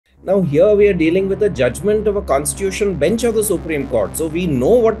Now here we are dealing with a judgment of a constitutional bench of the Supreme Court. So we know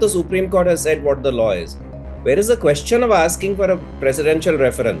what the Supreme Court has said, what the law is. Where is the question of asking for a presidential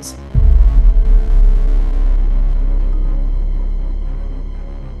reference?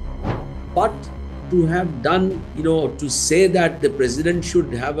 But to have done, to say that the president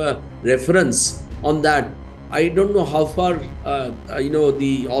should have a reference on that, I don't know how far,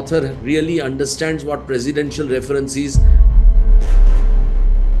 the author really understands what presidential reference is.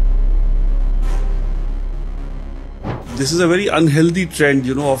 This is a very unhealthy trend,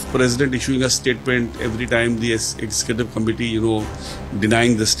 of president issuing a statement every time the executive committee,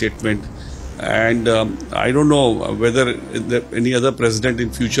 denying the statement. And I don't know whether any other president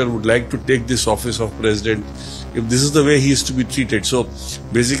in future would like to take this office of president if this is the way he is to be treated. So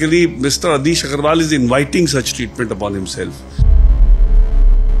basically, Mr. Adish Aggarwala is inviting such treatment upon himself.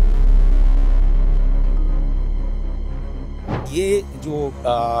 ये जो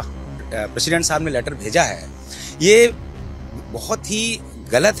president साहब ने letter भेजा है, ये बहुत ही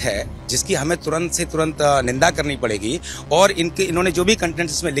गलत है, जिसकी हमें तुरंत से तुरंत निंदा करनी पड़ेगी और इन्होंने जो भी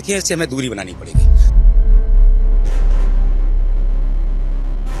कंटेंट्स इसमें लिखे हैं इससे हमें दूरी बनानी पड़ेगी।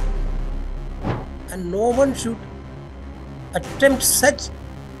 And no one should attempt such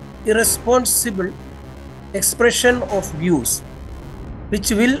irresponsible expression of views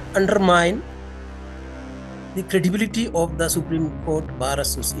which will undermine the credibility of the Supreme Court Bar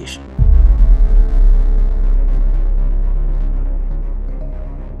Association.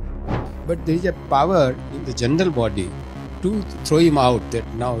 But there is a power in the general body to throw him out, that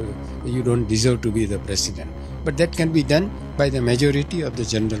now you don't deserve to be the president. But that can be done by the majority of the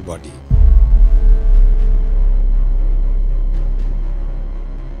general body.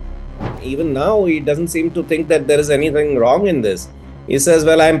 Even now, he doesn't seem to think that there is anything wrong in this. He says,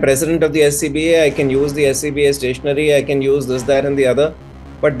 well, I am president of the SCBA, I can use the SCBA stationery, I can use this, that and the other.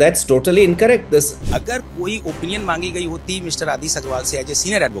 But that's totally incorrect. अगर कोई opinion मांगी गई होती mister आदिश अग्रवाल से as a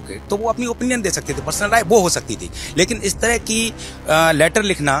senior advocate, तो वो अपनी opinion दे सकते थे, पर्सनल राय वो हो सकती थी। लेकिन इस तरह की लेटर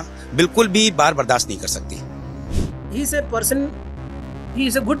लिखना बिल्कुल भी बार बर्दाश्त नहीं कर सकती। He is a person, he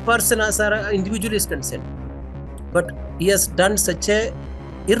is a good person as an individual is concerned, but he has done such a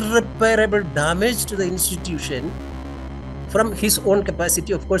irreparable damage to the institution from his own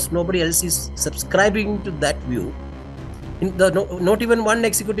capacity. Of course, nobody else is subscribing to that view. Not even one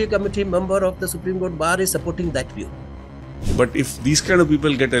executive committee member of the Supreme Court Bar is supporting that view. But if these kind of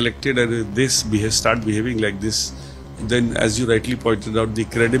people get elected and start behaving like this, then as you rightly pointed out, the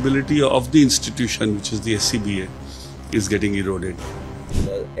credibility of the institution, which is the SCBA, is getting eroded.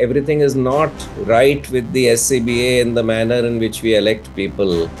 Everything is not right with the SCBA in the manner in which we elect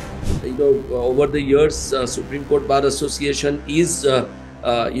people. Over the years, Supreme Court Bar Association is,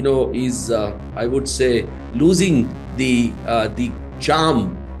 I would say, losing the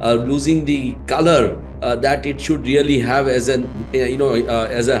charm, losing the color that it should really have as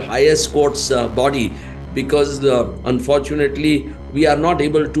as a highest courts body, because unfortunately we are not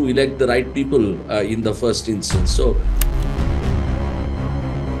able to elect the right people in the first instance. So.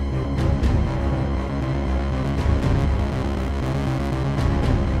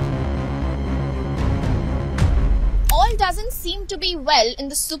 Doesn't seem to be well in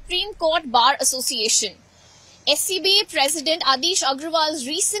the Supreme Court Bar Association. SCBA President Adish Aggarwal's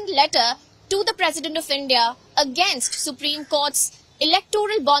recent letter to the President of India against Supreme Court's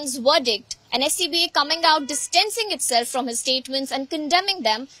Electoral Bonds verdict and SCBA coming out distancing itself from his statements and condemning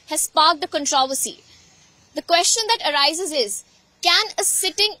them has sparked a controversy. The question that arises is, can a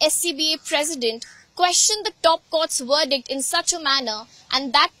sitting SCBA President question the top court's verdict in such a manner,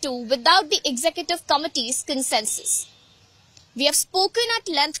 and that too without the Executive Committee's consensus? We have spoken at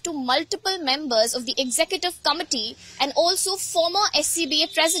length to multiple members of the Executive Committee and also former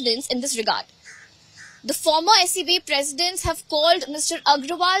SCBA presidents in this regard. The former SCBA presidents have called Mr.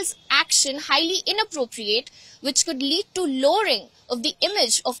 Aggarwal's action highly inappropriate, which could lead to lowering of the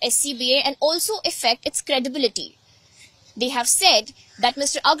image of SCBA and also affect its credibility. They have said that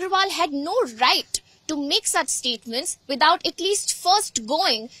Mr. Aggarwal had no right to make such statements without at least first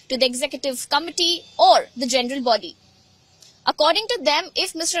going to the Executive Committee or the general body. According to them,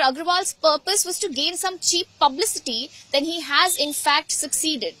 if Mr. Aggarwal's purpose was to gain some cheap publicity, then he has in fact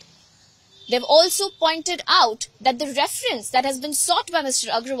succeeded. They've also pointed out that the reference that has been sought by Mr.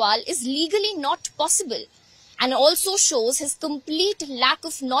 Aggarwal is legally not possible and also shows his complete lack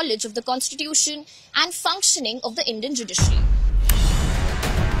of knowledge of the Constitution and functioning of the Indian judiciary.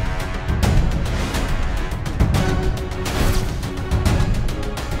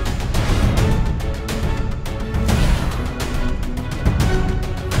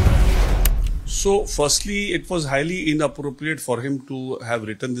 So, firstly, it was highly inappropriate for him to have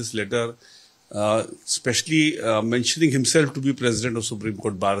written this letter, especially mentioning himself to be president of Supreme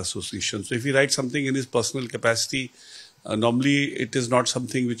Court Bar Association. So, if he writes something in his personal capacity, normally it is not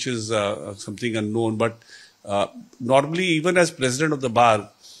something which is something unknown. But normally, even as president of the bar,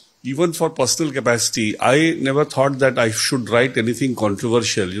 even for personal capacity, I never thought that I should write anything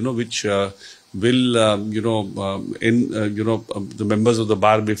controversial, which will, the members of the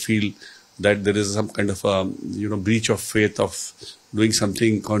bar may feel that there is some kind of breach of faith of doing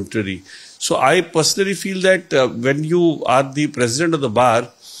something contrary. So I personally feel that when you are the president of the bar,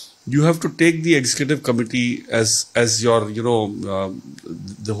 you have to take the executive committee as your,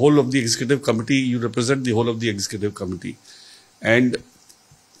 the whole of the executive committee. You represent the whole of the executive committee. And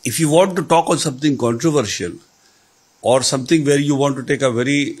if you want to talk on something controversial or something where you want to take a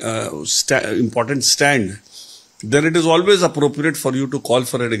very important stand, then it is always appropriate for you to call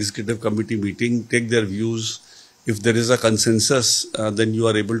for an executive committee meeting, take their views. If there is a consensus, then you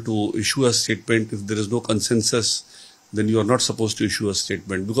are able to issue a statement. If there is no consensus, then you are not supposed to issue a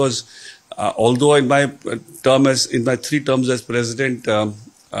statement. Because although in my 3 terms as president,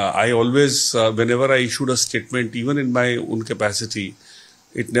 I always, whenever I issued a statement, even in my own capacity,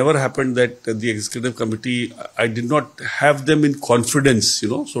 it never happened that the executive committee, I did not have them in confidence,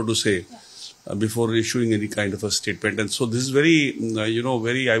 so to say, before issuing any kind of a statement. And so this is very,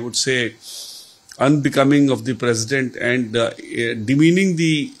 very, I would say, unbecoming of the president and demeaning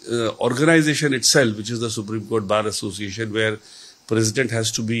the organization itself, which is the Supreme Court Bar Association, where president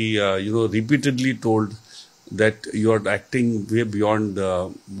has to be, repeatedly told that you are acting way beyond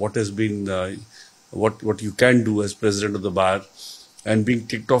what has been, what you can do as president of the bar, and being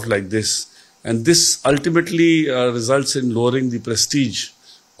kicked off like this. And this ultimately results in lowering the prestige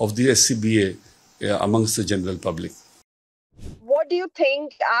of the SCBA amongst the general public. What do you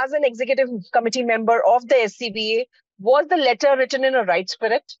think, as an executive committee member of the SCBA, was the letter written in a right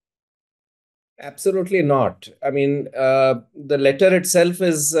spirit? Absolutely not. I mean, the letter itself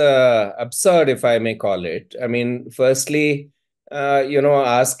is absurd, if I may call it. I mean, firstly,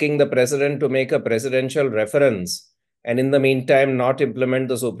 asking the president to make a presidential reference and in the meantime not implement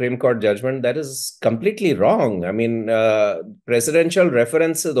the Supreme Court judgment, that is completely wrong. I mean, presidential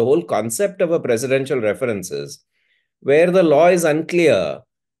references, the whole concept of a presidential reference is where the law is unclear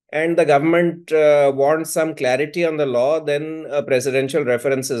and the government wants some clarity on the law, then a presidential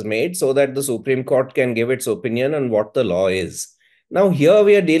reference is made so that the Supreme Court can give its opinion on what the law is. Now, here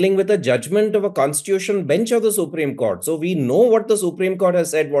we are dealing with a judgment of a constitutional bench of the Supreme Court. So we know what the Supreme Court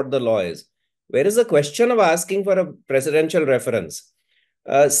has said, what the law is. Where is the question of asking for a presidential reference?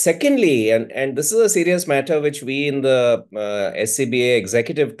 Secondly, and this is a serious matter which we in the SCBA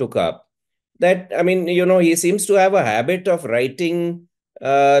executive took up, that, I mean, he seems to have a habit of writing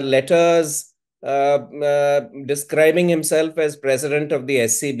letters describing himself as president of the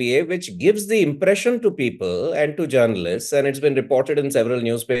SCBA, which gives the impression to people and to journalists, and it's been reported in several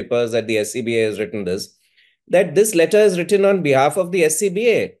newspapers that the SCBA has written this, that this letter is written on behalf of the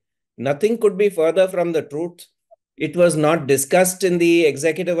SCBA. Nothing could be further from the truth. It was not discussed in the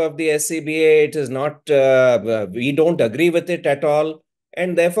executive of the SCBA. It is not, we don't agree with it at all.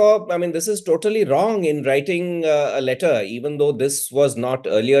 And therefore, I mean, this is totally wrong in writing a letter, even though this was not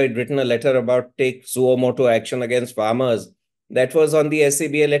earlier. He'd written a letter about take suo motu action against farmers. That was on the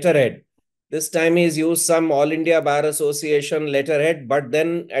SCBA letterhead. This time he's used some All India Bar Association letterhead, but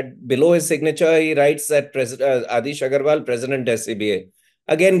then below his signature, he writes that Adish Aggarwala, President SCBA,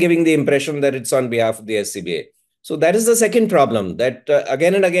 again giving the impression that it's on behalf of the SCBA. So that is the second problem, that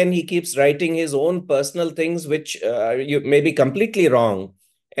again and again he keeps writing his own personal things, which may be completely wrong,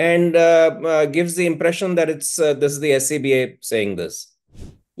 and gives the impression that it's this is the SCBA saying this.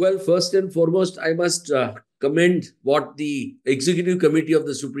 Well, first and foremost, I must commend what the Executive Committee of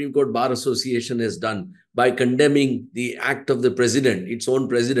the Supreme Court Bar Association has done by condemning the act of the president, its own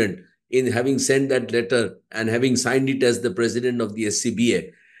president, in having sent that letter and having signed it as the president of the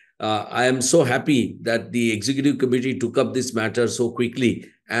SCBA. I am so happy that the Executive Committee took up this matter so quickly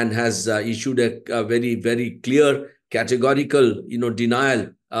and has issued a very, very clear, categorical,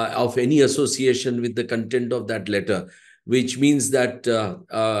 denial of any association with the content of that letter, which means that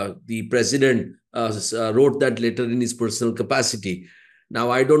the president wrote that letter in his personal capacity.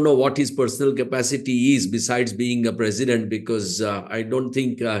 Now, I don't know what his personal capacity is besides being a president, because I don't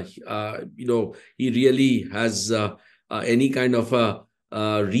think, he really has any kind of a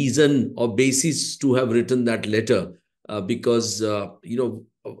reason or basis to have written that letter, because,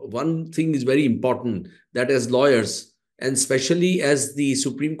 one thing is very important, that as lawyers, and especially as the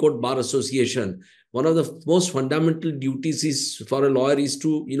Supreme Court Bar Association, one of the most fundamental duties is for a lawyer is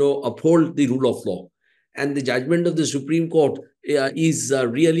to, uphold the rule of law. And the judgment of the Supreme Court is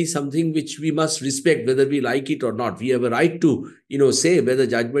really something which we must respect, whether we like it or not. We have a right to, say whether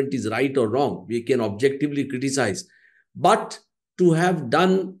judgment is right or wrong. We can objectively criticize. But to have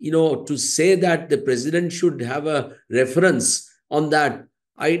done, to say that the president should have a reference on that,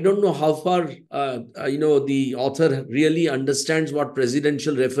 I don't know how far, the author really understands what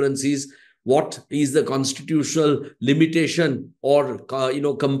presidential reference is, what is the constitutional limitation or,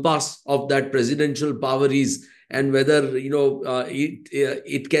 compass of that presidential power is, and whether,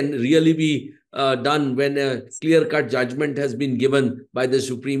 it can really be done when a clear-cut judgment has been given by the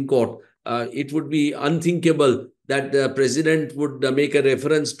Supreme Court. It would be unthinkable that the president would make a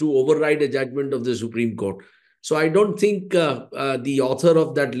reference to override a judgment of the Supreme Court. So I don't think the author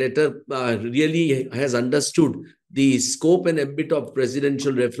of that letter really has understood the scope and ambit of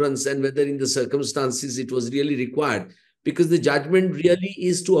presidential reference and whether in the circumstances it was really required, because the judgment really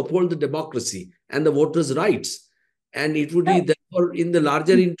is to uphold the democracy and the voters' rights. And it would be therefore in the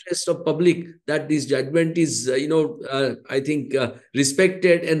larger interest of public that this judgment is, I think,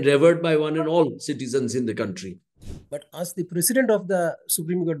 respected and revered by one and all citizens in the country. But as the president of the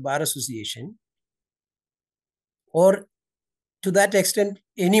Supreme Court Bar Association, or to that extent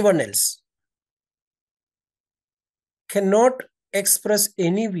anyone else, cannot express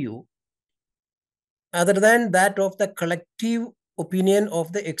any view other than that of the collective opinion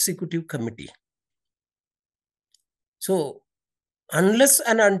of the Executive Committee. So, unless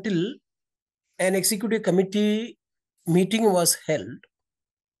and until an Executive Committee meeting was held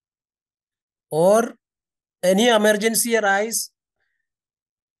or any emergency arise,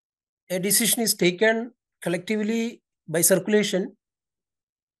 a decision is taken collectively by circulation,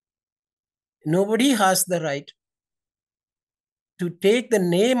 nobody has the right to take the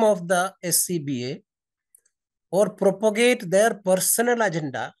name of the SCBA or propagate their personal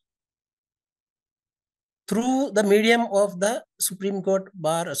agenda through the medium of the Supreme Court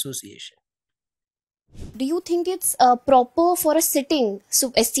Bar Association. Do you think it's proper for a sitting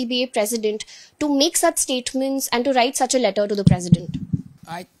SCBA president to make such statements and to write such a letter to the president?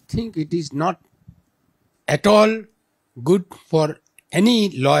 I think it is not at all good for any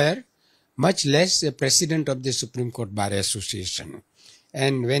lawyer, much less a president of the Supreme Court Bar Association.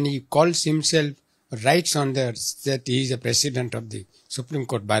 And when he calls himself, writes on there that he is a president of the Supreme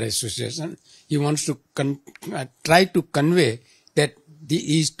Court Bar Association, he wants to try to convey that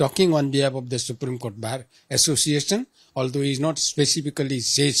he is talking on behalf of the Supreme Court Bar Association, although he is not specifically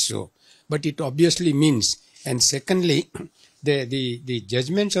says so. But it obviously means. And secondly, the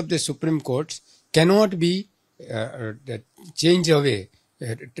judgments of the Supreme Court cannot be changed away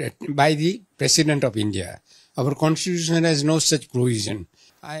by the President of India. Our Constitution has no such provision.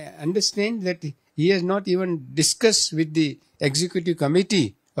 I understand that he has not even discussed with the Executive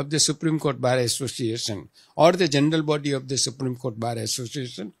Committee of the Supreme Court Bar Association or the General Body of the Supreme Court Bar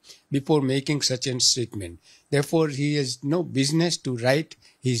Association before making such a statement. Therefore, he has no business to write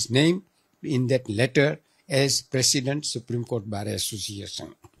his name in that letter as President Supreme Court Bar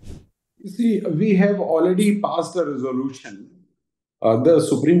Association. You see, we have already passed a resolution. The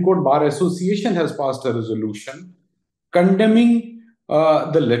Supreme Court Bar Association has passed a resolution condemning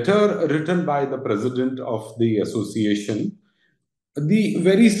the letter written by the President of the Association. The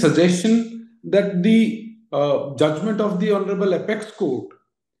very suggestion that the judgment of the Honorable Apex Court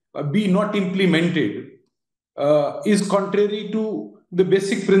be not implemented is contrary to the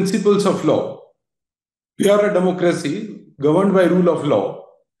basic principles of law. We are a democracy governed by rule of law,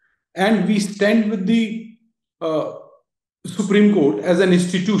 and we stand with the Supreme Court as an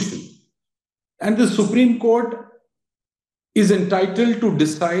institution. And the Supreme Court is entitled to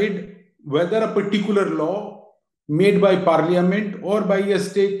decide whether a particular law made by Parliament or by a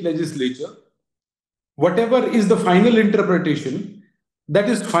state legislature, whatever is the final interpretation, that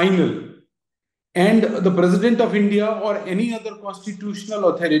is final. And the President of India or any other constitutional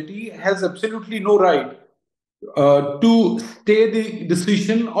authority has absolutely no right to stay the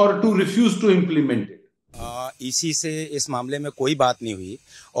decision or to refuse to implement it. इसी से इस मामले में कोई बात नहीं हुई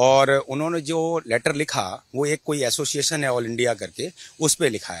और उन्होंने जो लेटर लिखा वो एक कोई एसोसिएशन है ऑल इंडिया करके उस पे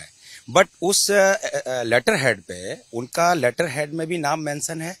लिखा है, बट उस लेटर हेड पे उनका लेटर हेड में भी नाम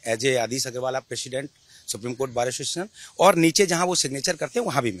मेंशन है as a Adish Agrawala president supreme court bar association, और नीचे जहां वो सिग्नेचर करते हैं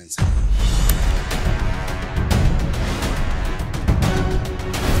वहां भी मेंशन है.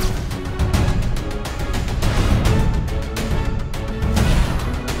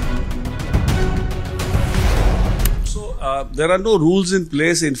 There are no rules in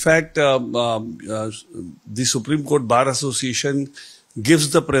place. In fact, the Supreme Court Bar Association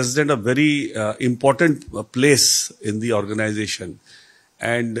gives the president a very important place in the organization.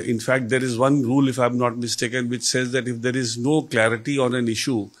 And in fact, there is one rule, if I'm not mistaken, which says that if there is no clarity on an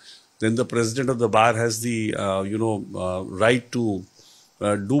issue, then the president of the bar has the right to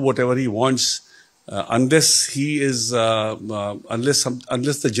do whatever he wants, unless he is unless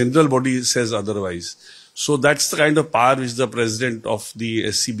the general body says otherwise. So that's the kind of power which the president of the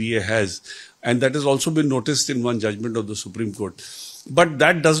SCBA has, and that has also been noticed in one judgment of the Supreme Court. But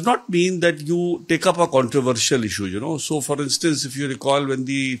that does not mean that you take up a controversial issue, So, for instance, if you recall, when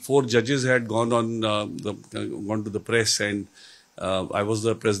the 4 judges had gone to the press, and I was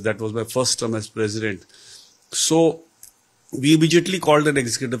the that was my first term as president. So, we immediately called an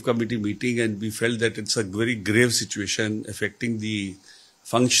executive committee meeting, and we felt that it's a very grave situation affecting the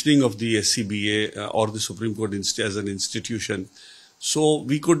functioning of the SCBA or the Supreme Court as an institution. So,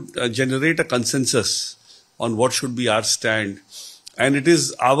 we could generate a consensus on what should be our stand. And it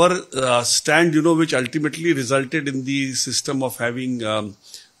is our stand, which ultimately resulted in the system of having,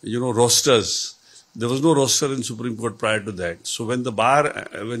 rosters. There was no roster in Supreme Court prior to that. So when the bar,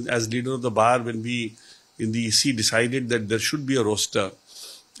 as leader of the bar, when we in the EC decided that there should be a roster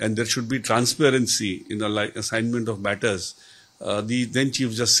and there should be transparency in assignment of matters, the then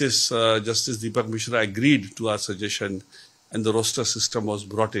Chief Justice, Justice Deepak Mishra, agreed to our suggestion, and the roster system was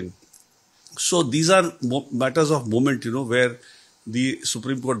brought in. So these are matters of moment, where the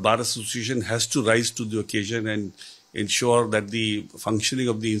Supreme Court Bar Association has to rise to the occasion and ensure that the functioning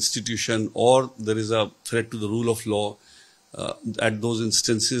of the institution, or there is a threat to the rule of law, at those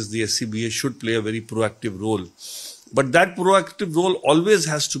instances, the SCBA should play a very proactive role. But that proactive role always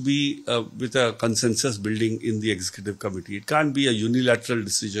has to be with a consensus building in the executive committee. It can't be a unilateral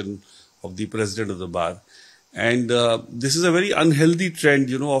decision of the president of the bar. And this is a very unhealthy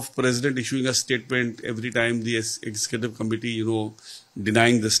trend, of president issuing a statement every time the executive committee,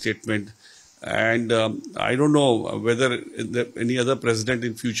 denying the statement. And I don't know whether any other president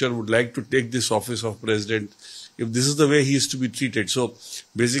in future would like to take this office of president if this is the way he is to be treated. So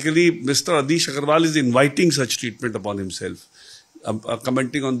basically, Mr. Adish Aggarwala is inviting such treatment upon himself,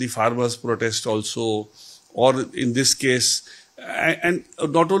 commenting on the farmers' protest also, or in this case. And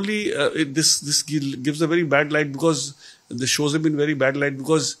not only this gives a very bad light, because this shows him in very bad light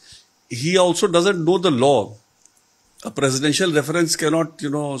because he also doesn't know the law. A presidential reference cannot,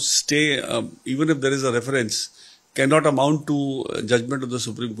 stay, even if there is a reference, cannot amount to judgment of the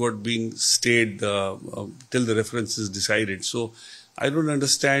Supreme Court being stayed till the reference is decided. So I don't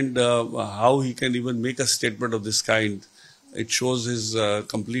understand how he can even make a statement of this kind. It shows his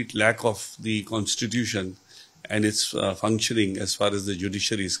complete lack of the Constitution and its functioning as far as the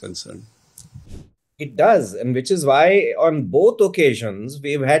judiciary is concerned. It does, and which is why on both occasions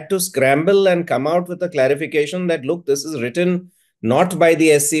we've had to scramble and come out with a clarification that, look, this is written not by the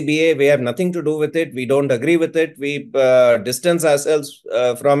SCBA. We have nothing to do with it. We don't agree with it. We distance ourselves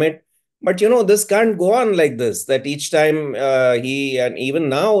from it. But, this can't go on like this, that each time and even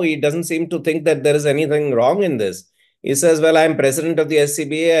now, he doesn't seem to think that there is anything wrong in this. He says, well, I'm president of the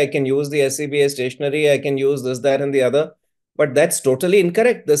SCBA. I can use the SCBA stationery. I can use this, that, and the other. But that's totally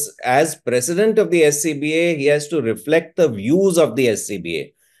incorrect. This, as president of the SCBA, he has to reflect the views of the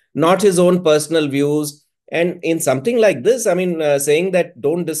SCBA, not his own personal views. And in something like this, saying that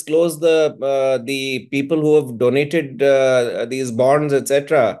don't disclose the people who have donated these bonds,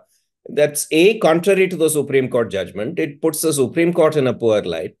 etc., that's A, contrary to the Supreme Court judgment. It puts the Supreme Court in a poor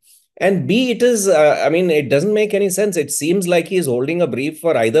light. And B, it is, it doesn't make any sense. It seems like he's holding a brief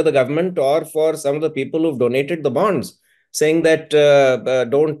for either the government or for some of the people who've donated the bonds, saying that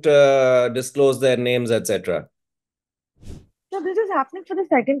don't disclose their names, etc. So this is happening for the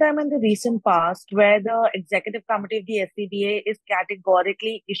second time in the recent past, where the executive committee of the SCBA is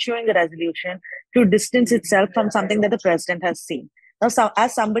categorically issuing a resolution to distance itself from something that the president has seen. Now,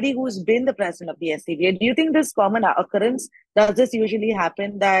 as somebody who's been the president of the SCBA, do you think this common occurrence, does this usually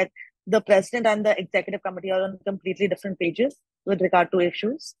happen, that the president and the executive committee are on completely different pages with regard to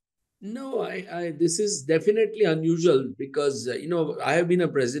issues? No, this is definitely unusual because, I have been a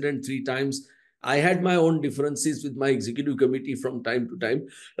president 3 times. I had my own differences with my executive committee from time to time,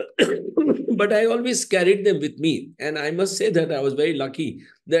 but I always carried them with me. And I must say that I was very lucky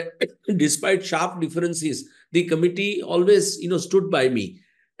that despite sharp differences, the committee always, stood by me.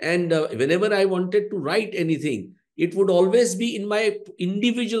 And whenever I wanted to write anything, it would always be in my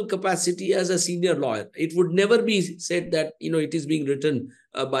individual capacity as a senior lawyer. It would never be said that, it is being written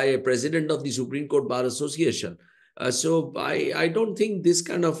by a president of the Supreme Court Bar Association. So I don't think this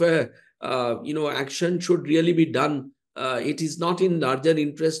kind of action should really be done it is not in larger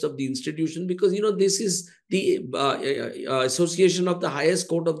interest of the institution, because this is the association of the highest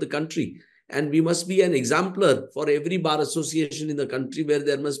court of the country, and we must be an exemplar for every bar association in the country, where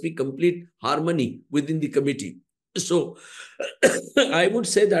there must be complete harmony within the committee. So I would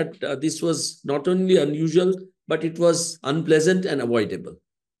say that this was not only unusual, but it was unpleasant and avoidable.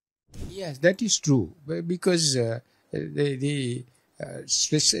 Yes, that is true, because the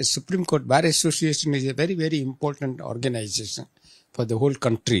Supreme Court Bar Association is a very, very important organization for the whole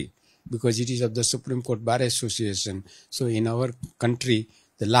country, because it is of the Supreme Court Bar Association. So in our country,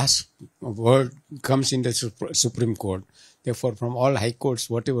 the last word comes in the Supreme Court. Therefore, from all high courts,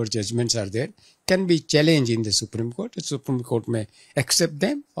 whatever judgments are there can be challenged in the Supreme Court. The Supreme Court may accept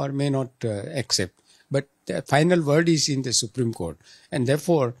them or may not accept. But the final word is in the Supreme Court. And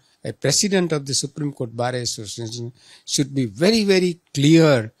therefore, a president of the Supreme Court Bar Association should be very, very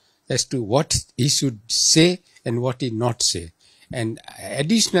clear as to what he should say and what he not say. And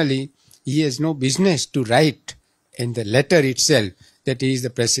additionally, he has no business to write in the letter itself that he is the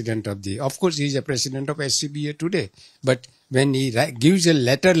president of of course, he is a president of SCBA today. But when he gives a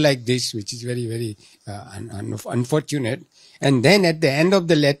letter like this, which is very, very unfortunate, and then at the end of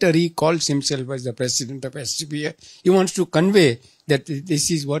the letter, he calls himself as the president of SCBA, he wants to convey that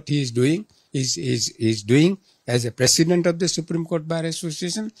this is what he is doing, is doing as a president of the Supreme Court Bar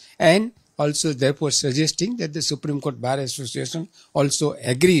Association, and also therefore suggesting that the Supreme Court Bar Association also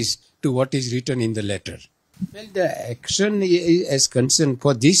agrees to what is written in the letter. Well, the action is concerned,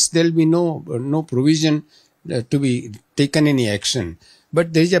 for this there will be no provision to be taken any action.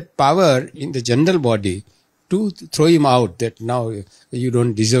 But there is a power in the general body to throw him out, that now you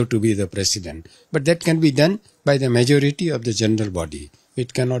don't deserve to be the president. But that can be done by the majority of the general body.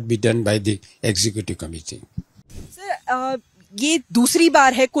 It cannot be done by the executive committee. Sir, ये दूसरी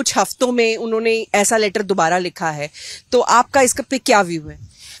बार है कुछ हफ्तों में उन्होंने ऐसा letter दोबारा लिखा है, तो आपका इसका पे क्या व्यू है?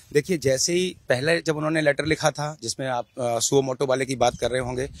 देखिए, जैसे ही पहले जब उन्होंने लेटर लिखा था, जिसमें आप सुओ मोटो वाले की बात कर रहे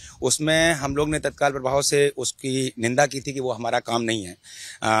होंगे, उसमें हम लोग ने तत्काल प्रभाव से उसकी निंदा की थी कि वो हमारा काम नहीं है,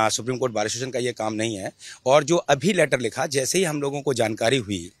 सुप्रीम कोर्ट बार एसोसिएशन का ये काम नहीं है। और जो अभी लेटर लिखा, जैसे ही हम लोगों को जानकारी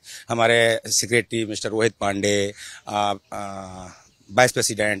हुई, हमारे secretary mister Rohit Pandey, vice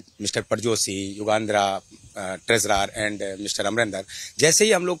president mister परजोशी, युगांद्रा treasurer and mister Amarinder, जैसे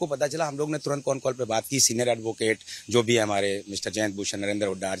ही हम लोग को पता चला, हम लोग ने तुरंत कॉन कॉल पे बात की। सीनियर एडवोकेट जो भी हमारे mister Jayant Bhushan, Narendra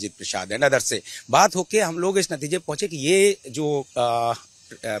Hooda, Arijit Prasad and other से बात होके हम लोग इस नतीजे पहुंचे कि ये जो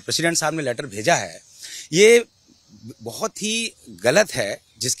प्रेसिडेंट साहब ने लेटर भेजा है, ये बहुत ही गलत है,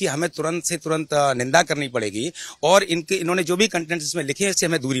 जिसकी हमें तुरंत से तुरंत निंदा करनी पड़ेगी, और इन्होंने जो भी कंटेंट इसमें लिखे हैं, इससे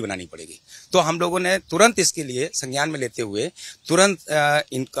हमें दूरी बनानी पड़ेगी। तो हम लोगों ने तुरंत इसके लिए संज्ञान में लेते हुए तुरंत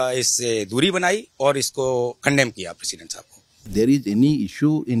इनका इससे दूरी बनाई और इसको कंडेम किया प्रेसिडेंट साहब को। There is any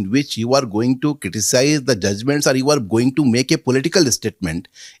issue in which you are going to criticize the judgments or you are going to make a political statement,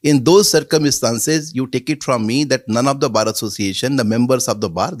 in those circumstances, you take it from me that none of the bar association, the members of the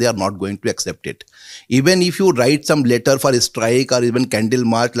bar, they are not going to accept it. Even if you write some letter for a strike or even candle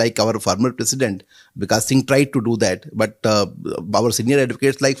march like our former president, because Singh tried to do that, but our senior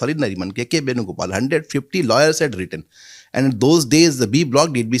advocates like Farid Nariman, KK Benugopal, 150 lawyers had written. And in those days, we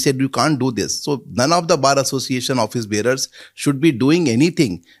blocked it. We said, you can't do this. So none of the bar association office bearers should be doing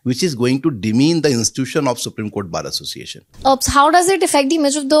anything which is going to demean the institution of Supreme Court Bar Association. How does it affect the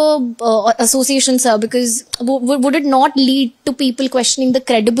image of the association, sir? Because would it not lead to people questioning the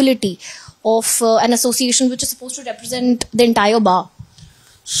credibility of an association which is supposed to represent the entire bar?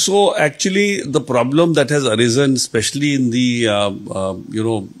 So actually, the problem that has arisen, especially in the,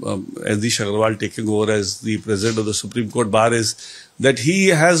 Adish Aggarwala taking over as the president of the Supreme Court Bar, is that he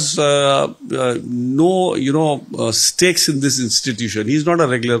has no, stakes in this institution. He's not a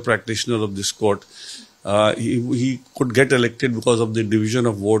regular practitioner of this court. He could get elected because of the division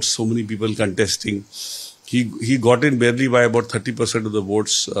of votes, so many people contesting. He got in barely by about 30% of the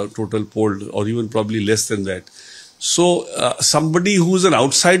votes total polled, or even probably less than that. So somebody who's an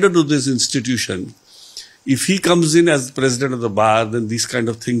outsider to this institution, if he comes in as president of the bar, then these kind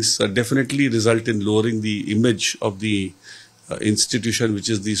of things definitely result in lowering the image of the institution, which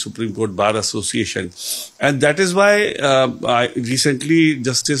is the Supreme Court Bar Association. And that is why recently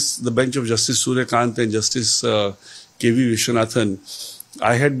the bench of Justice Surya Kant and Justice K.V. Vishwanathan,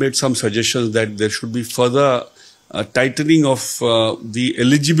 I had made some suggestions that there should be further tightening of the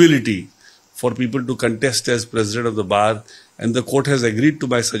eligibility for people to contest as president of the bar, and the court has agreed to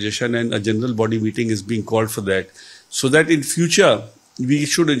my suggestion, and a general body meeting is being called for that, so that in future we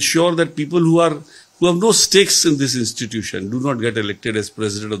should ensure that people who have no stakes in this institution do not get elected as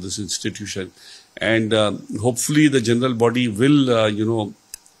president of this institution. And hopefully the general body will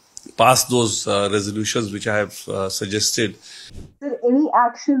pass those resolutions which I have suggested. Is there any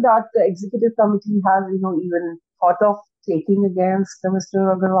action that the executive committee has, even thought of taking against Mr.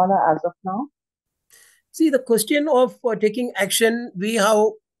 Aggarwala as of now? See, the question of taking action, we have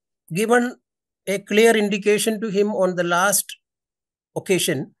given a clear indication to him on the last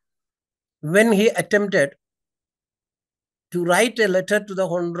occasion when he attempted to write a letter to the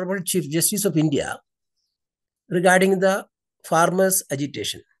Honorable Chief Justice of India regarding the farmers'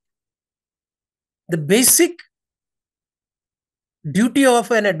 agitation. The basic duty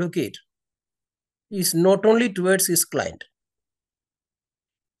of an advocate is not only towards his client.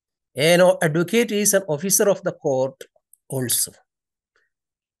 An advocate is an officer of the court also.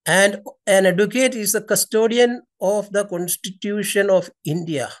 And an advocate is a custodian of the Constitution of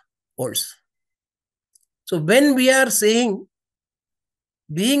India also. So when we are saying,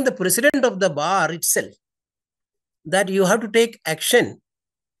 being the president of the bar itself, that you have to take action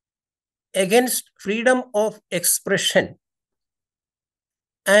against freedom of expression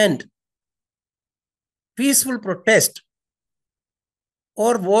and peaceful protest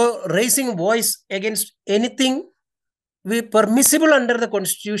or raising voice against anything permissible under the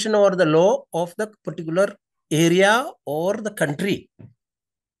constitution or the law of the particular area or the country.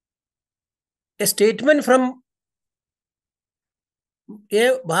 A statement from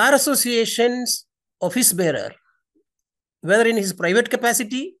a bar association's office bearer, whether in his private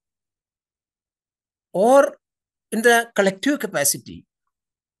capacity or in the collective capacity,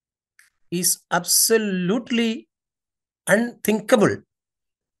 is absolutely unthinkable.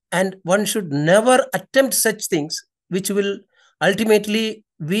 And one should never attempt such things, which will ultimately,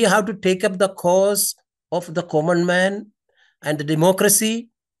 we have to take up the cause of the common man and the democracy.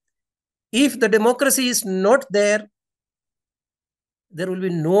 If the democracy is not there, there will be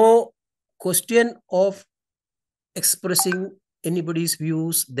no question of expressing anybody's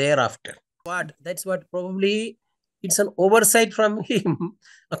views thereafter. But that's what probably it's an oversight from him,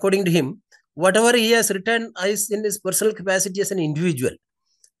 according to him. Whatever he has written is in his personal capacity as an individual.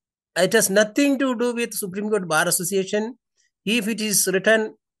 It has nothing to do with Supreme Court Bar Association. If it is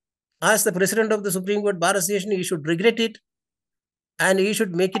written as the president of the Supreme Court Bar Association, he should regret it and he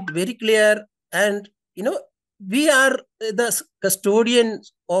should make it very clear. And, we are the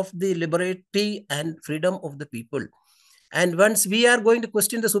custodians of the liberty and freedom of the people. And once we are going to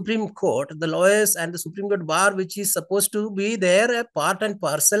question the Supreme Court, the lawyers and the Supreme Court Bar, which is supposed to be there, a part and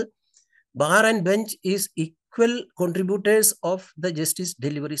parcel, bar and bench is equal contributors of the justice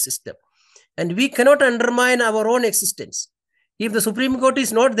delivery system. And we cannot undermine our own existence. If the Supreme Court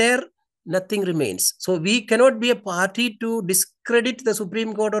is not there, nothing remains. So we cannot be a party to discredit the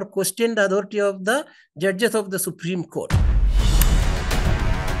Supreme Court or question the authority of the judges of the Supreme Court.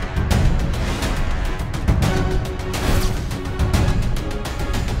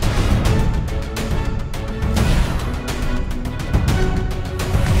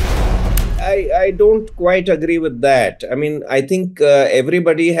 I don't quite agree with that. I mean, I think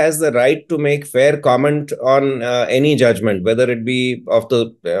everybody has the right to make fair comment on any judgment, whether it be of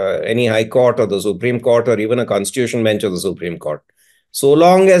the any High Court or the Supreme Court or even a constitution bench of the Supreme Court. So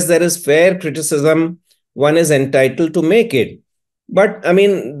long as there is fair criticism, one is entitled to make it. But I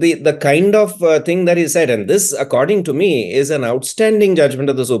mean, the kind of thing that he said, and this, according to me, is an outstanding judgment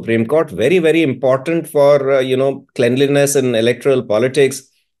of the Supreme Court, very, very important for, cleanliness in electoral politics,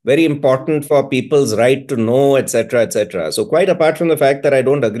 very important for people's right to know, etc., etc. So quite apart from the fact that I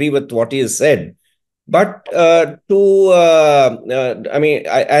don't agree with what he has said, but as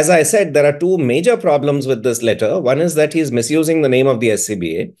I said, there are two major problems with this letter. One is that he's misusing the name of the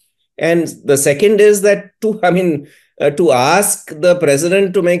SCBA. And the second is that to ask the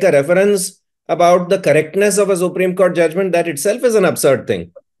president to make a reference about the correctness of a Supreme Court judgment, that itself is an absurd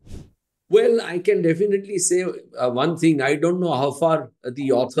thing. Well, I can definitely say one thing. I don't know how far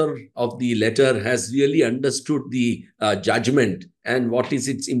the author of the letter has really understood the judgment and what is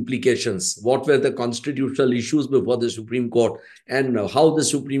its implications, what were the constitutional issues before the Supreme Court and how the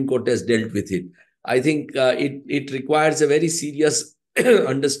Supreme Court has dealt with it. I think it requires a very serious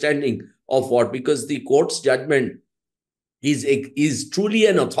understanding of what, because the court's judgment is truly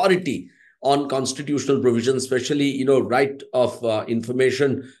an authority on constitutional provisions, especially, right of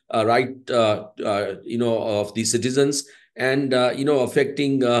information, right, of the citizens and,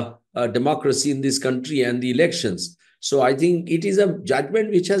 affecting democracy in this country and the elections. So I think it is a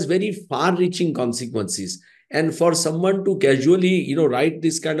judgment which has very far-reaching consequences. And for someone to casually, write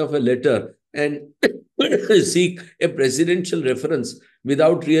this kind of a letter and seek a presidential reference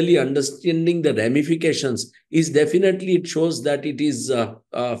without really understanding the ramifications is definitely, it shows that it is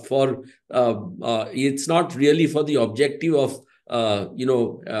it's not really for the objective of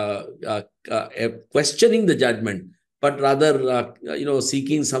questioning the judgment, but rather,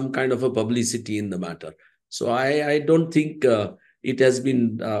 seeking some kind of a publicity in the matter. So I don't think it has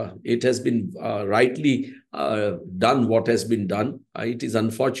been rightly done what has been done. It is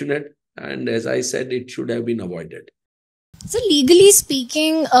unfortunate, and as I said, it should have been avoided. So legally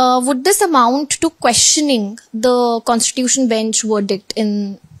speaking, would this amount to questioning the Constitution Bench verdict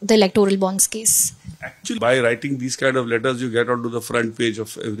in the Electoral Bonds case? Actually, by writing these kind of letters, you get onto the front page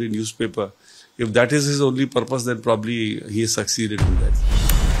of every newspaper. If that is his only purpose, then probably he has succeeded in that.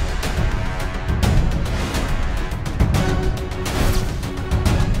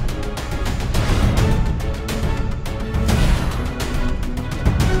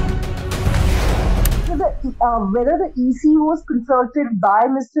 Whether the EC was consulted by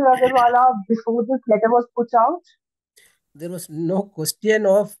Mr. Aggarwala before this letter was put out? There was no question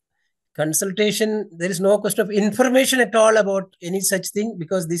of consultation. There is no question of information at all about any such thing,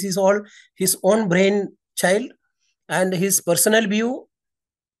 because this is all his own brainchild and his personal view.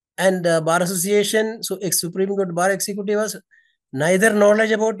 And Bar Association, so Supreme Court Bar Executive was neither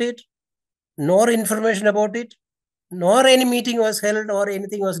knowledge about it, nor information about it, nor any meeting was held or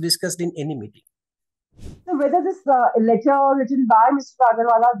anything was discussed in any meeting. So whether this letter written by Mr.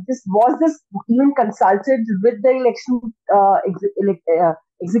 Aggarwala, was this even consulted with the election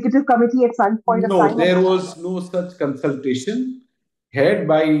executive committee at some point of time? No, there was no such consultation had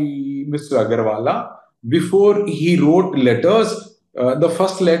by Mr. Aggarwala before he wrote letters. The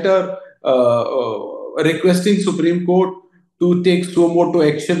first letter requesting Supreme Court to take suo motu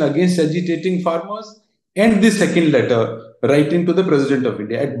action against agitating farmers, and the second letter writing to the President of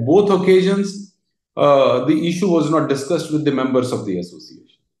India. At both occasions, the issue was not discussed with the members of the association.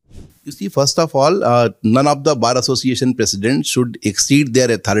 You see, first of all, none of the Bar Association presidents should exceed their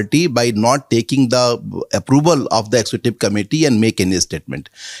authority by not taking the approval of the Executive Committee and make any statement.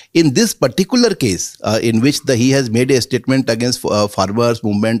 In this particular case, in which he has made a statement against farmers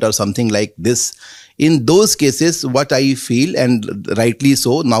movement or something like this, in those cases, what I feel, and rightly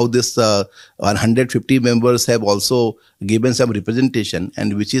so, now this 150 members have also given some representation,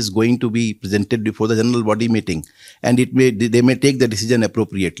 and which is going to be presented before the general body meeting, and they may take the decision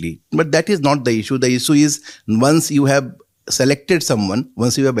appropriately. But that is not the issue. The issue is, once you have selected someone,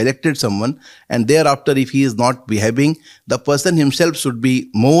 once you have elected someone, and thereafter if he is not behaving, the person himself should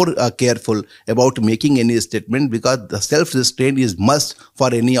be more careful about making any statement, because the self-restraint is must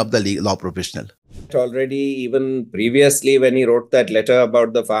for any of the law professional. Already, even previously, when he wrote that letter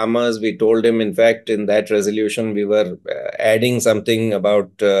about the farmers, we told him, in fact, in that resolution, we were adding something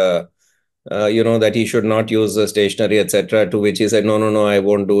about, that he should not use the stationery, etc., to which he said, no, I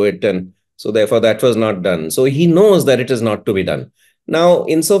won't do it. And so therefore, that was not done. So he knows that it is not to be done. Now,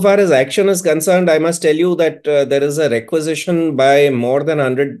 insofar as action is concerned, I must tell you that there is a requisition by more than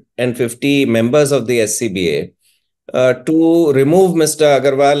 150 members of the SCBA to remove Mr.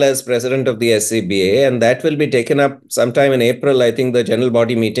 Aggarwal as president of the SCBA, and that will be taken up sometime in April. I think the general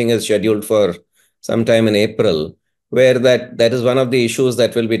body meeting is scheduled for sometime in April, where that is one of the issues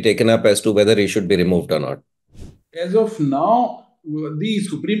that will be taken up as to whether he should be removed or not. As of now, the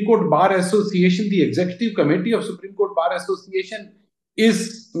Supreme Court Bar Association, the Executive Committee of Supreme Court Bar Association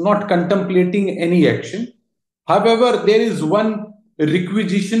is not contemplating any action. However, there is one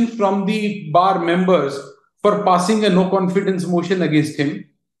requisition from the bar members for passing a no confidence motion against him.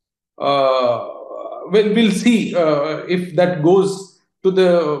 We'll see if that goes to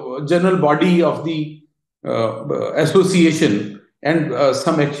the general body of the association, and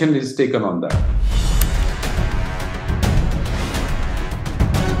some action is taken on that.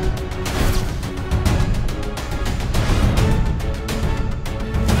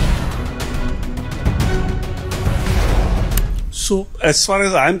 So, as far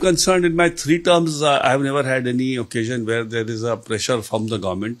as I am concerned, in my 3 terms, I have never had any occasion where there is a pressure from the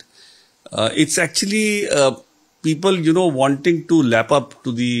government. It's actually people, wanting to lap up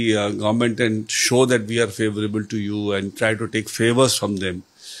to the government and show that we are favorable to you and try to take favors from them.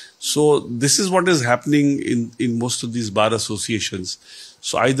 So, this is what is happening in most of these bar associations.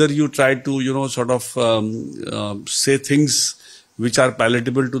 So, either you try to, say things which are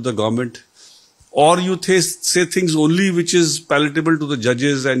palatable to the government, or you say things only which is palatable to the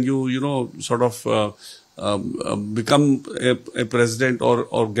judges, and you become a president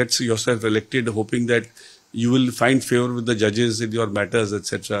or gets yourself elected, hoping that you will find favor with the judges in your matters,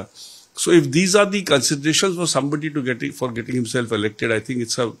 etc. So if these are the considerations for somebody for getting himself elected, I think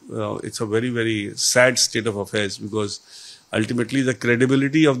it's a very, very sad state of affairs, because ultimately the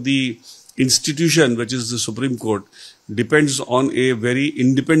credibility of the institution, which is the Supreme Court, depends on a very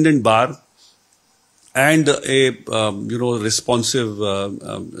independent bar, and a responsive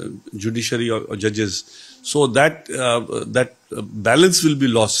judiciary or judges. So that balance will be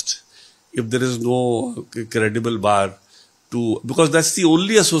lost if there is no credible bar because that's the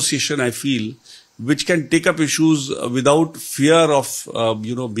only association I feel which can take up issues without fear of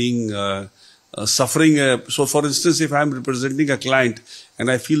being suffering. So for instance, if I'm representing a client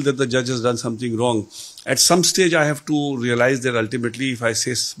and I feel that the judge has done something wrong, at some stage I have to realize that ultimately if I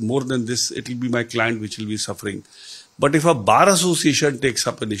say more than this, it will be my client which will be suffering. But if a bar association takes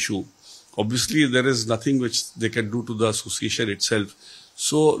up an issue, obviously there is nothing which they can do to the association itself.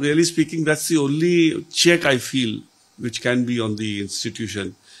 So really speaking, that's the only check I feel which can be on the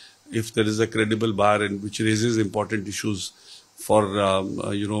institution if there is a credible bar and which raises important issues for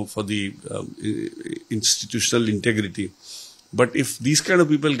the institutional integrity. But if these kind of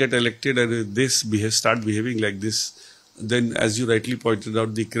people get elected and if they start behaving like this, then as you rightly pointed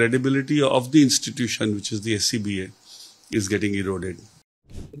out, the credibility of the institution, which is the SCBA, is getting eroded.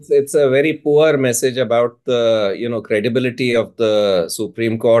 It's a very poor message about the credibility of the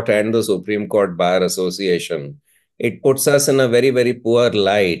Supreme Court and the Supreme Court Bar Association. It puts us in a very, very poor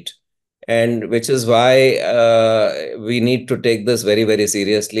light, and which is why we need to take this very, very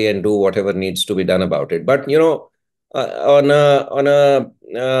seriously and do whatever needs to be done about it. But on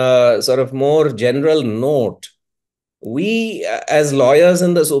a sort of more general note, we as lawyers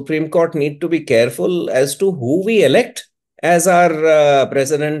in the Supreme Court need to be careful as to who we elect as our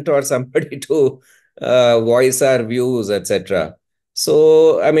president or somebody to voice our views, etc.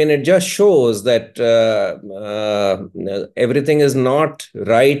 So, I mean, it just shows that everything is not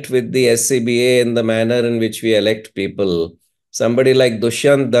right with the SCBA in the manner in which we elect people. Somebody like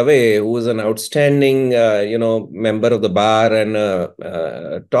Dushyant Dave, who is an outstanding, member of the bar and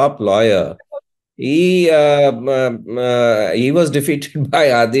a top lawyer, he was defeated by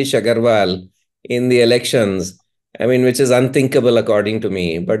Adish Aggarwala in the elections. I mean, which is unthinkable according to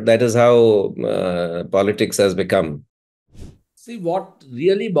me, but that is how politics has become. See, what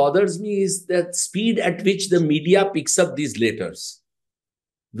really bothers me is that speed at which the media picks up these letters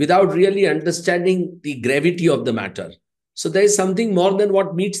without really understanding the gravity of the matter. So there is something more than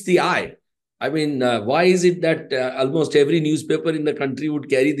what meets the eye. I mean, why is it that almost every newspaper in the country would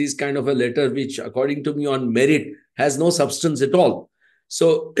carry this kind of a letter, which according to me on merit has no substance at all?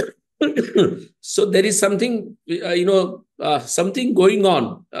 So, so there is something, something going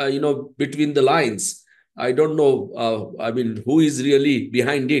on, between the lines. I don't know, who is really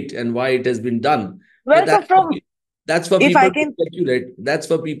behind it and why it has been done. Well, that's for people to speculate. That's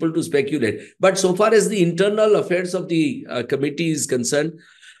for people to speculate. But so far as the internal affairs of the committee is concerned,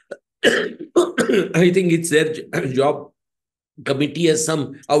 I think it's their job. Committee has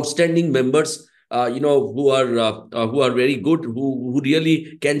some outstanding members, who are very good, who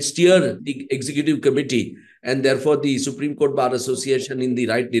really can steer the executive committee and therefore the Supreme Court Bar Association in the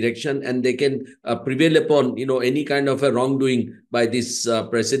right direction, and they can prevail upon any kind of a wrongdoing by this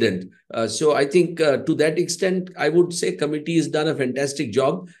president. So I think to that extent, I would say committee has done a fantastic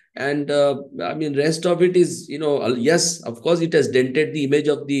job. And rest of it is, yes, of course, it has dented the image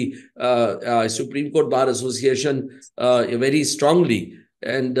of the Supreme Court Bar Association very strongly.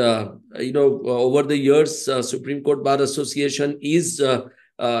 And, over the years, Supreme Court Bar Association is,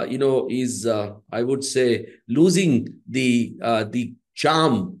 I would say, losing the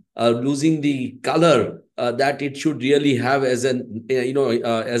charm, losing the color that it should really have as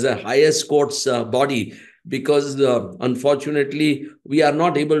as a highest court's body. Because unfortunately, we are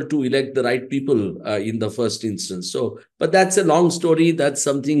not able to elect the right people in the first instance. So, but that's a long story. That's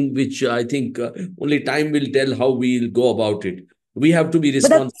something which I think only time will tell how we'll go about it. We have to be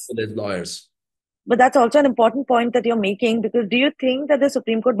responsible as lawyers. But that's also an important point that you're making, because do you think that the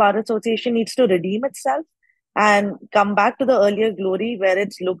Supreme Court Bar Association needs to redeem itself and come back to the earlier glory where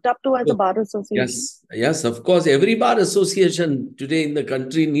it's looked up to as a bar association? Yes, of course. Every bar association today in the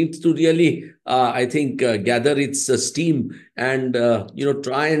country needs to really, gather its steam and,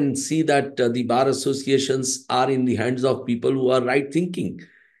 try and see that the bar associations are in the hands of people who are right thinking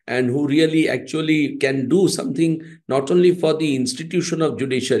and who really actually can do something not only for the institution of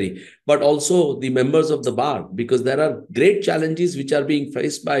judiciary, but also the members of the bar, because there are great challenges which are being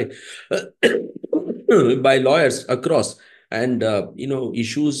faced by by lawyers across, and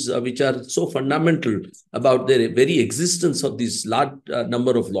issues which are so fundamental about the very existence of this large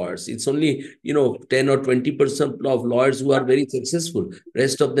number of lawyers. It's only 10 or 20% of lawyers who are very successful.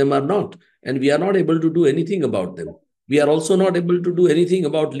 Rest of them are not, and we are not able to do anything about them. We are also not able to do anything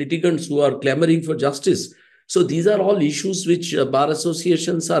about litigants who are clamoring for justice. So these are all issues which bar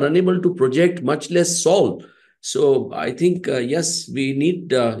associations are unable to project, much less solve. So I think yes, we need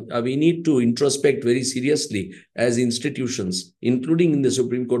to introspect very seriously as institutions, including in the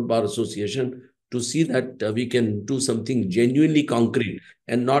Supreme Court Bar Association, to see that we can do something genuinely concrete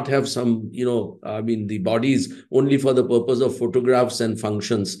and not have some, the bodies only for the purpose of photographs and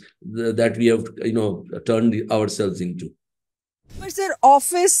functions that we have, turned ourselves into. पर sir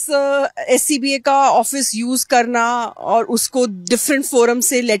office SCBA का office use करना और उसको different forum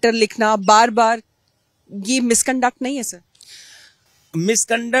से letter लिखना बार बार, ये misconduct नहीं है सर?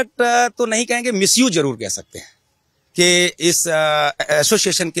 मिसकंडक्ट तो नहीं कहेंगे, मिसयूज जरूर कह सकते हैं कि इस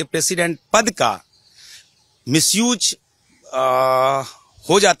एसोसिएशन के प्रेसिडेंट पद का मिसयूज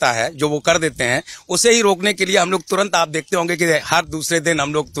हो जाता है, जो वो कर देते हैं। उसे ही रोकने के लिए हम लोग तुरंत, आप देखते होंगे कि हर दूसरे दिन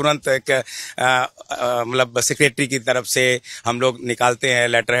हम लोग तुरंत एक मतलब सेक्रेटरी की तरफ से हम लोग निकालते हैं,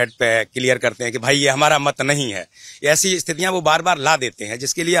 लेटर हेड पे क्लियर करते हैं कि भाई ये हमारा मत नहीं है। ऐसी स्थितियां वो बार बार ला देते हैं,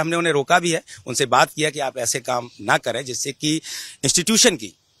 जिसके लिए हमने उन्हें रोका भी है, उनसे बात किया कि आप ऐसे काम ना करें, जिससे कि इंस्टीट्यूशन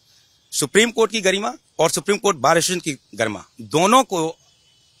की, सुप्रीम कोर्ट की गरिमा और सुप्रीम कोर्ट बार एसोसिएशन की गरिमा दोनों को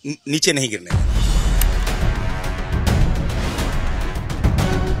नीचे नहीं गिरने दें।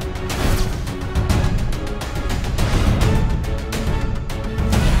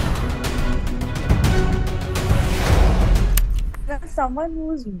 Someone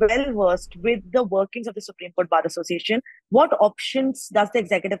who's well versed with the workings of the Supreme Court Bar Association, what options does the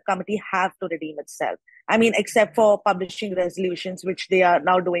executive committee have to redeem itself? I mean, except for publishing resolutions, which they are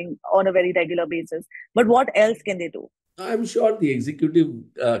now doing on a very regular basis. But what else can they do? I'm sure the executive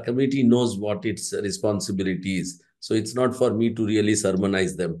committee knows what its responsibility is. So it's not for me to really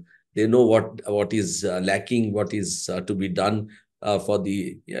sermonize them. They know what is lacking, what is to be done. For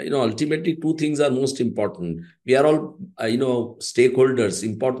the, ultimately two things are most important. We are all, stakeholders,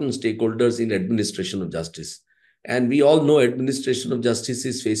 important stakeholders in administration of justice. And we all know administration of justice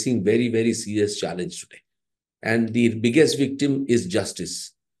is facing very, very serious challenge today. And the biggest victim is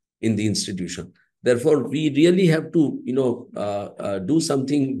justice in the institution. Therefore, we really have to, do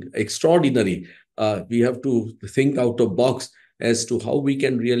something extraordinary. We have to think out of box as to how we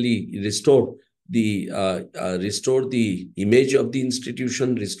can really restore the image of the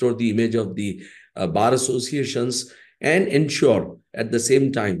institution, restore the image of the bar associations, and ensure at the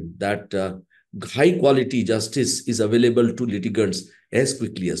same time that high quality justice is available to litigants as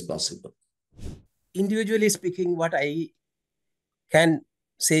quickly as possible. Individually speaking, what I can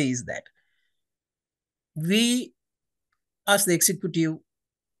say is that we as the executive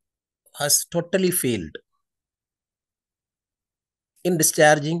has totally failed in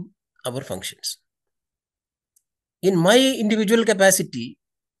discharging our functions. In my individual capacity,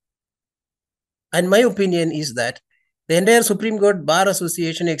 and my opinion is that the entire Supreme Court Bar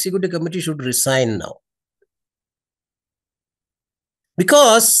Association Executive Committee should resign now.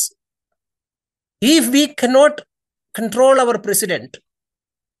 Because if we cannot control our president,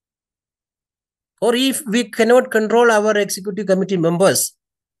 or if we cannot control our executive committee members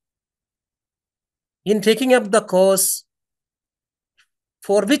in taking up the cause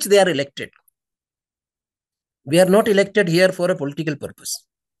for which they are elected, we are not elected here for a political purpose.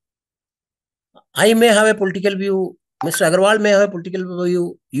 I may have a political view, Mr. Aggarwal may have a political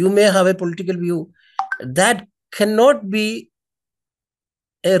view, you may have a political view. That cannot be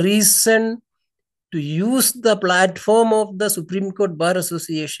a reason to use the platform of the Supreme Court Bar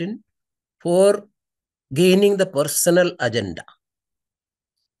Association for gaining the personal agenda.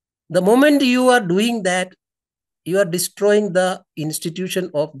 The moment you are doing that, you are destroying the institution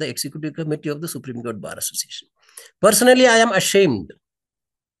of the Executive Committee of the Supreme Court Bar Association. Personally, I am ashamed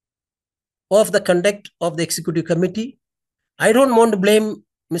of the conduct of the Executive Committee. I don't want to blame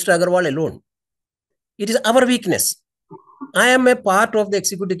Mr. Aggarwal alone. It is our weakness. I am a part of the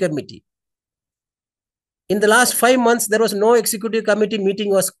Executive Committee. In the last 5 months, there was no Executive Committee meeting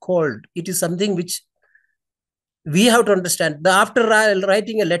was called. It is something which we have to understand. After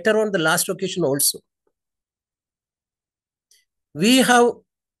writing a letter on the last occasion also, we have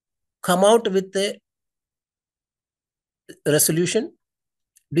come out with a resolution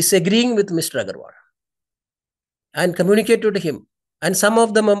disagreeing with Mr. Aggarwal and communicated to him. And some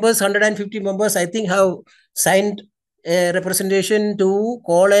of the members, 150 members, I think, have signed a representation to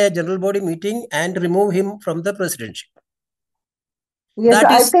call a general body meeting and remove him from the presidency. Yes,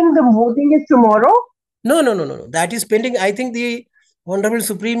 I think the voting is tomorrow. No. That is pending. I think the Honorable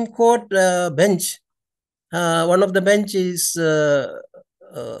Supreme Court bench, one of the bench is,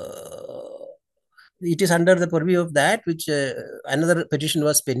 it is under the purview of that, which another petition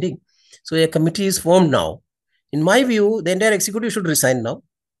was pending. So a committee is formed now. In my view, the entire executive should resign now.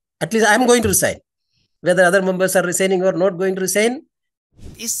 At least I am going to resign. Whether other members are resigning or not going to resign.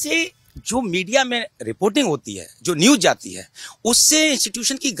 इससे जो media में reporting होती है, जो news जाती है, उससे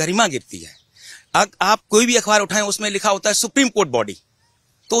institution की गरिमा गिरती है। आप कोई भी अखबार उठाएं, उसमें लिखा होता है सुप्रीम कोर्ट बॉडी,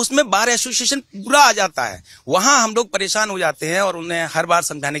 तो उसमें बार एसोसिएशन पूरा आ जाता है। वहां हम लोग परेशान हो जाते हैं और उन्हें हर बार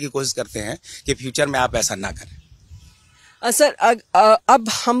समझाने की कोशिश करते हैं कि फ्यूचर में आप ऐसा ना करें। सर, अब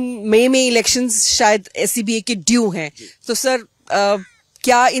हम मई में इलेक्शंस शायद SCBA के ड्यू हैं, तो सर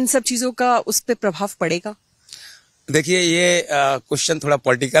क्या इन सब चीजों का उस पर प्रभाव पड़ेगा? देखिए, ये क्वेश्चन थोड़ा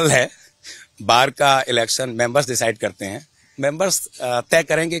पॉलिटिकल है। बार का इलेक्शन मेंबर्स डिसाइड करते हैं। मेंबर्स तय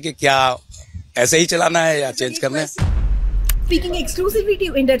करेंगे कि क्या ऐसे ही चलाना है या चेंज करना है। Speaking exclusively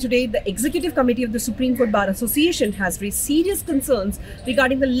to India Today, the Executive Committee of the Supreme Court Bar Association has raised serious concerns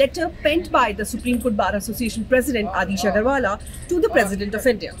regarding the letter penned by the Supreme Court Bar Association President Adish Aggarwala to the President of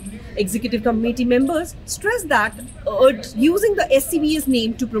India. Executive Committee members stress that using the SCBA's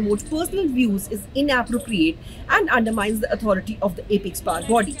name to promote personal views is inappropriate and undermines the authority of the apex bar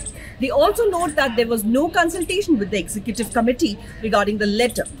body. They also note that there was no consultation with the Executive Committee regarding the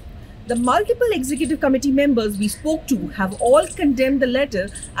letter. The multiple Executive Committee members we spoke to have all condemned the letter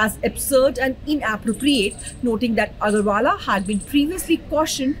as absurd and inappropriate, noting that Aggarwala had been previously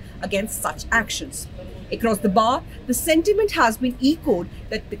cautioned against such actions. Across the bar, the sentiment has been echoed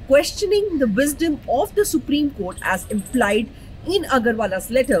that questioning the wisdom of the Supreme Court as implied in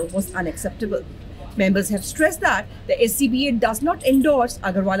Aggarwala's letter was unacceptable. Members have stressed that the SCBA does not endorse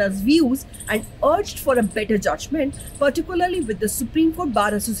Aggarwala's views and urged for a better judgment, particularly with the Supreme Court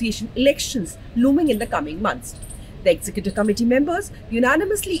Bar Association elections looming in the coming months. The Executive Committee members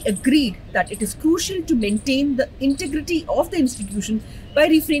unanimously agreed that it is crucial to maintain the integrity of the institution by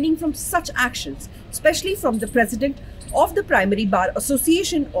refraining from such actions, especially from the President of the Primary Bar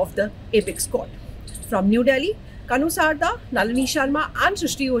Association of the Apex Court. From New Delhi, Kanu Sarda, Nalini Sharma and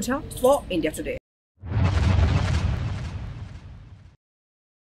Srishti Ojha for India Today.